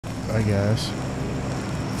I guess.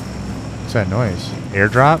 What's that noise?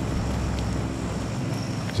 Airdrop?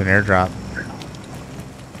 It's an airdrop.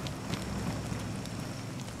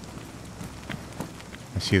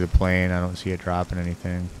 I see the plane. I don't see it dropping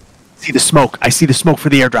anything. See the smoke. I see the smoke for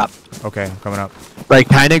the airdrop. Okay, I'm coming up. Like,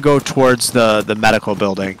 kind of go towards the medical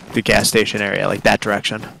building, the gas station area, like that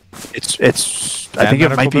direction. It's. That I think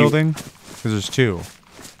it might be. Building? Because there's two.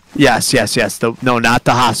 Yes. No, not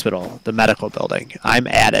the hospital. The medical building. I'm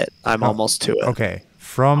at it. I'm almost to it. Okay.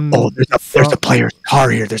 From. Oh, there's a player's car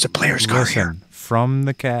here. There's a player's car here. From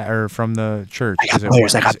the from the church. I got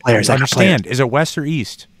players. I understand. Is it west or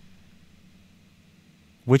east?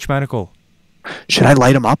 Which medical? Should I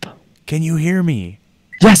light them up? Can you hear me?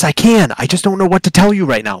 Yes, I can. I just don't know what to tell you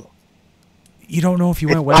right now. You don't know if you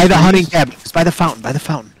went west by the or hunting east? cabin. It's by the fountain. By the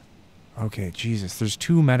fountain. Okay, Jesus. There's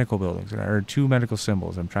two medical buildings, or two medical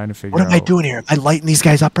symbols. I'm trying to figure out. What am I doing here? Am I lighting these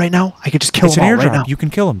guys up right now? I could just kill them all right now. You can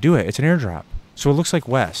kill them. Do it. It's an airdrop. So it looks like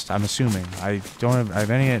west, I'm assuming. I don't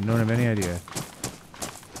have any idea.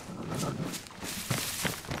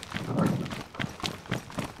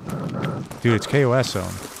 Dude, it's KOS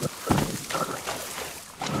zone.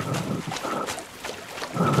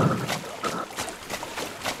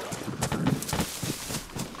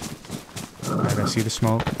 Alright, I see the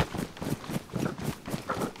smoke.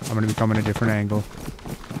 I'm gonna be coming a different angle.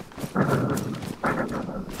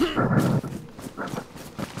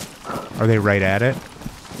 Are they right at it?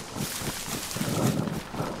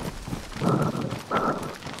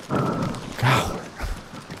 God.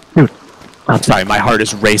 Dude, I'm sorry, my heart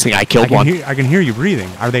is racing. I killed one. I can hear you breathing.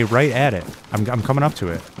 Are they right at it? I'm coming up to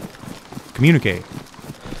it. Communicate.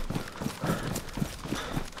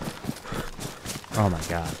 Oh my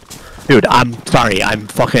god. Dude, I'm sorry. I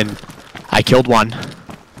killed one.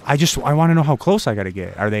 I want to know how close I gotta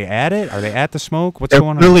get. Are they at it? Are they at the smoke? What's going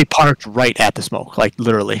on? They're literally parked right at the smoke. Like,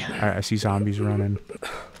 literally. Alright, I see zombies running.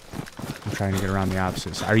 I'm trying to get around the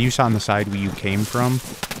opposite side. Are you on the side where you came from?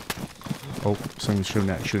 Oh, someone's shooting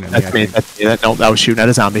at me. That's me. No, that was shooting at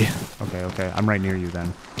a zombie. Okay. I'm right near you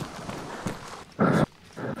then.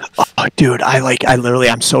 Oh, dude,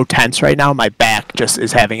 I'm so tense right now. My back just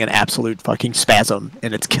is having an absolute fucking spasm,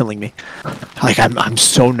 and it's killing me. Like, I'm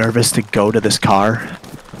so nervous to go to this car.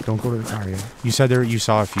 Don't go to the car yet. You said you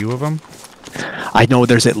saw a few of them? I know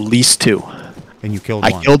there's at least two. And you killed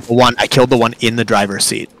one? I killed the one in the driver's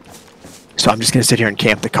seat. So I'm just going to sit here and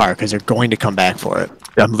camp the car, because they're going to come back for it.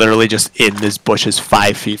 I'm literally just in this bushes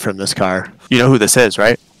 5 feet from this car. You know who this is,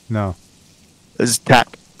 right? No. This is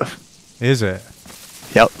D.I.C.K. Is it?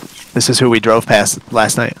 Yep. This is who we drove past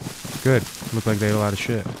last night. Good. Looked like they had a lot of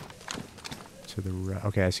shit. To the right.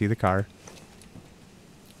 Okay, I see the car.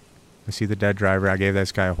 I see the dead driver. I gave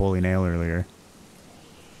this guy a holy nail earlier.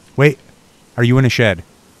 Wait. Are you in a shed?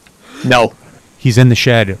 No. He's in the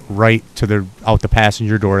shed right to out the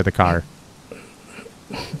passenger door of the car.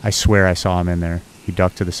 I swear I saw him in there. He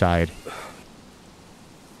ducked to the side.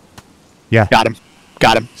 Yeah. Got him.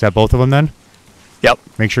 Is that both of them then? Yep.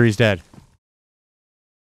 Make sure he's dead.